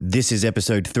This is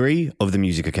episode 3 of the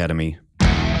Music Academy.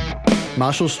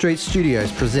 Marshall Street Studios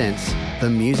presents The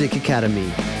Music Academy.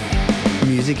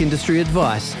 Music industry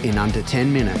advice in under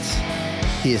 10 minutes.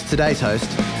 Here's today's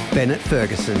host, Bennett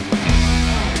Ferguson.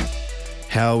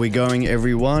 How are we going,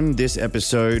 everyone? This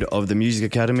episode of the Music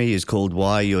Academy is called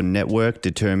Why Your Network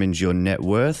Determines Your Net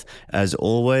Worth. As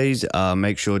always,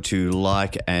 make sure to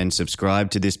like and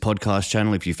subscribe to this podcast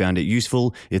channel if you found it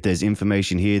useful. If there's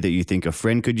information here that you think a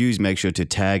friend could use, make sure to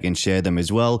tag and share them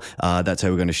as well. That's how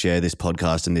we're going to share this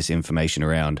podcast and this information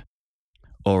around.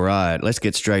 All right, let's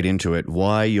get straight into it.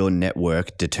 Why your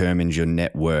network determines your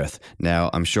net worth. Now,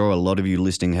 I'm sure a lot of you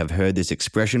listening have heard this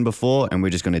expression before, and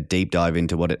we're just going to deep dive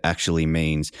into what it actually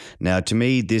means. Now, to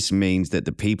me, this means that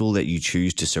the people that you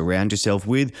choose to surround yourself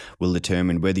with will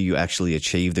determine whether you actually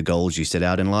achieve the goals you set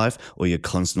out in life, or you're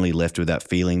constantly left with that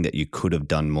feeling that you could have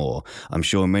done more. I'm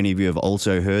sure many of you have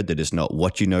also heard that it's not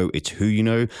what you know, it's who you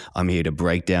know. I'm here to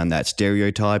break down that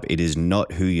stereotype. It is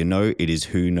not who you know, it is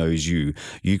who knows you.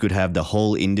 You could have the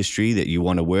whole industry that you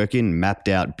want to work in mapped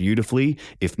out beautifully.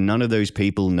 If none of those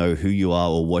people know who you are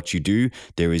or what you do,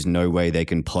 there is no way they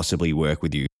can possibly work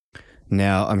with you.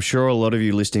 Now, I'm sure a lot of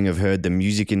you listening have heard the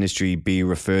music industry be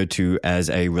referred to as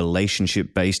a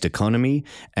relationship-based economy,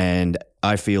 and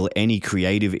I feel any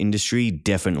creative industry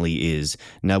definitely is.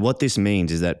 Now, what this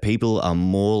means is that people are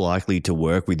more likely to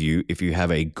work with you if you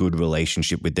have a good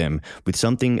relationship with them. With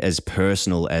something as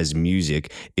personal as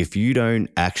music, if you don't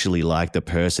actually like the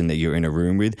person that you're in a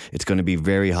room with, it's going to be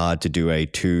very hard to do a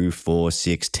 2, 4,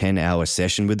 6, 10-hour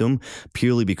session with them,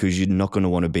 purely because you're not going to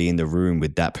want to be in the room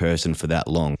with that person for that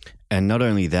long. And not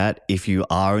only that, if you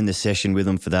are in the session with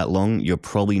them for that long, you're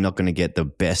probably not going to get the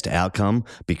best outcome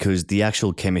because the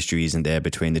actual chemistry isn't there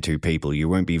between the two people. You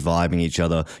won't be vibing each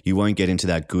other. You won't get into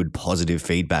that good positive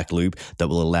feedback loop that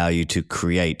will allow you to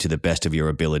create to the best of your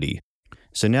ability.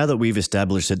 So now that we've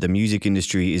established that the music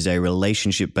industry is a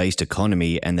relationship-based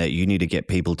economy and that you need to get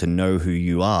people to know who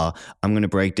you are, I'm going to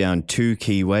break down 2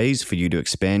 key ways for you to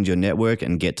expand your network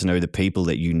and get to know the people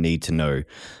that you need to know.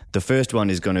 The first one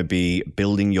is going to be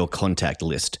building your contact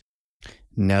list.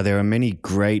 Now, there are many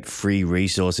great free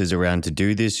resources around to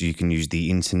do this. You can use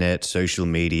the internet, social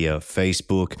media,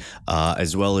 Facebook,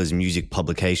 as well as music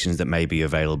publications that may be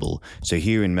available. So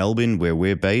here in Melbourne, where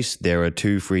we're based, there are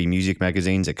 2 free music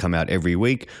magazines that come out every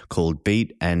week called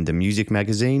Beat and The Music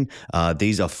Magazine.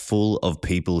 These are full of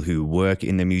people who work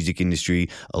in the music industry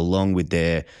along with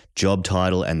their job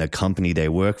title and the company they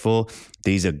work for.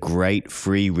 These are great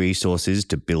free resources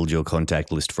to build your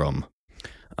contact list from.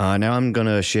 Now I'm going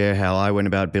to share how I went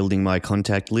about building my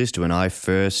contact list when I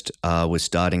first was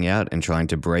starting out and trying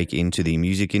to break into the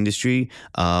music industry.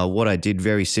 What I did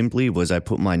very simply was I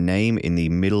put my name in the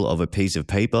middle of a piece of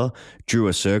paper, drew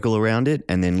a circle around it,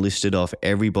 and then listed off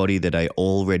everybody that I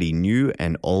already knew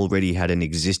and already had an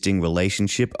existing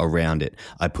relationship around it.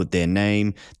 I put their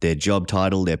name, their job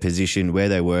title, their position, where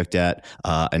they worked at,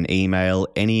 an email,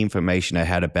 any information I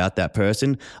had about that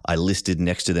person, I listed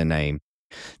next to their name.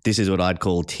 This is what I'd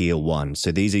call tier 1.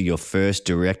 So these are your first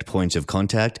direct points of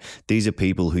contact. These are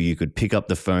people who you could pick up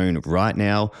the phone right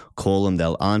now, call them,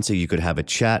 they'll answer, you could have a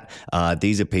chat.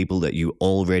 These are people that you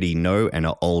already know and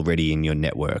are already in your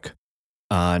network.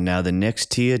 Now the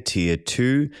next tier, tier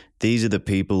 2, these are the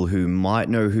people who might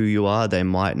know who you are, they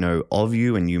might know of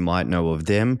you and you might know of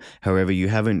them. However, you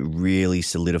haven't really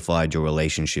solidified your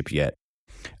relationship yet.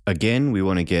 Again, we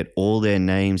want to get all their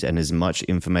names and as much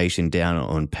information down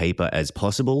on paper as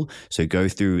possible. So go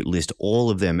through, list all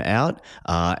of them out.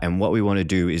 And what we want to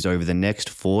do is over the next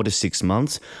 4 to 6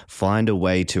 months, find a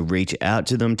way to reach out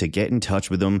to them, to get in touch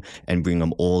with them and bring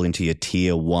them all into your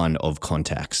tier 1 of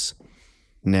contacts.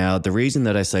 Now, the reason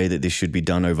that I say that this should be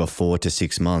done over 4 to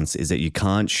 6 months is that you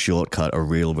can't shortcut a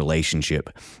real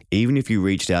relationship. Even if you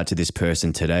reached out to this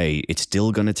person today, it's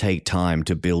still going to take time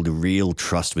to build real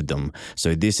trust with them.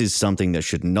 So this is something that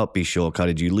should not be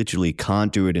shortcutted. You literally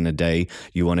can't do it in a day.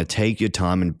 You want to take your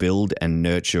time and build and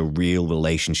nurture real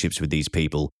relationships with these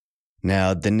people.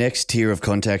 Now, the next tier of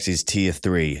contacts is tier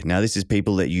 3. Now, this is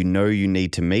people that you know you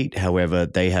need to meet. However,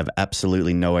 they have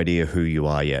absolutely no idea who you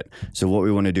are yet. So what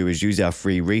we want to do is use our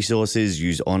free resources,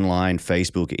 use online,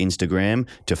 Facebook, Instagram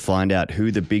to find out who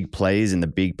the big players and the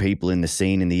big people in the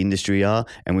scene in the industry are.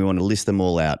 And we want to list them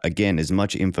all out. Again, as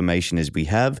much information as we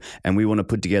have. And we want to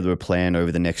put together a plan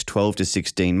over the next 12 to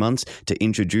 16 months to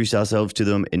introduce ourselves to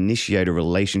them, initiate a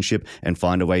relationship, and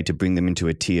find a way to bring them into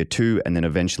a tier 2 and then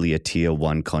eventually a tier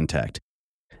 1 contact.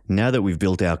 Now that we've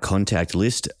built our contact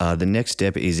list, the next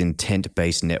step is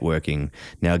intent-based networking.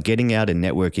 Now, getting out and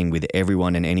networking with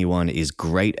everyone and anyone is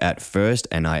great at first,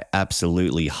 and I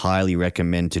absolutely highly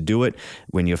recommend to do it.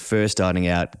 When you're first starting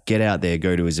out, get out there,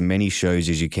 go to as many shows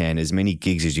as you can, as many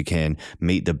gigs as you can,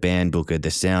 meet the band booker,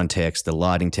 the sound techs, the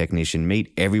lighting technician,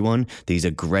 meet everyone. These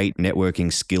are great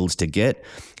networking skills to get.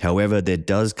 However, there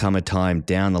does come a time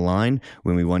down the line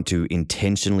when we want to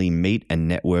intentionally meet and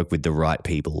network with the right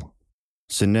people.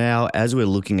 So now, as we're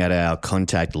looking at our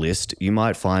contact list, you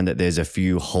might find that there's a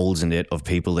few holes in it of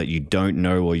people that you don't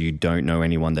know or you don't know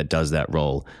anyone that does that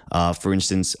role. For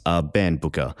instance, a band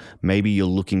booker. Maybe you're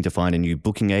looking to find a new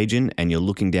booking agent and you're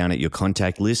looking down at your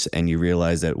contact list and you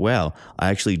realize that, wow, I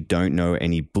actually don't know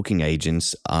any booking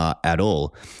agents at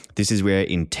all. This is where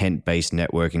intent-based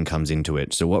networking comes into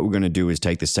it. So what we're going to do is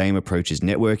take the same approach as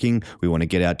networking. We want to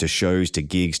get out to shows, to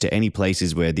gigs, to any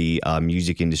places where the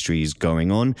music industry is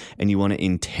going on, and you want to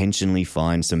intentionally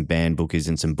find some band bookers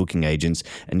and some booking agents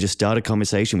and just start a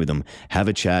conversation with them. Have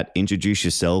a chat, introduce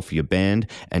yourself, your band,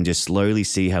 and just slowly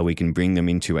see how we can bring them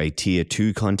into a tier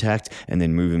 2 contact and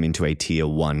then move them into a tier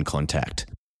 1 contact.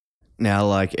 Now,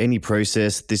 like any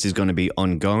process, this is going to be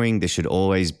ongoing. This should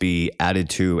always be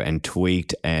added to and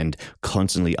tweaked and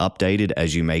constantly updated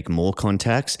as you make more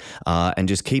contacts. And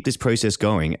just keep this process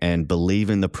going and believe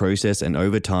in the process. And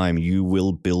over time, you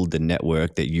will build the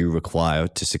network that you require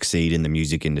to succeed in the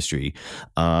music industry.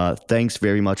 Thanks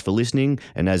very much for listening.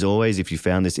 And as always, if you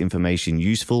found this information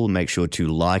useful, make sure to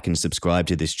like and subscribe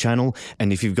to this channel.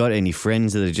 And if you've got any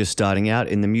friends that are just starting out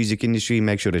in the music industry,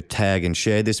 make sure to tag and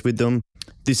share this with them.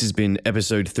 This has been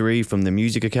episode 3 from the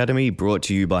Music Academy, brought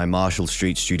to you by Marshall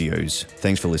Street Studios.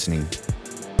 Thanks for listening.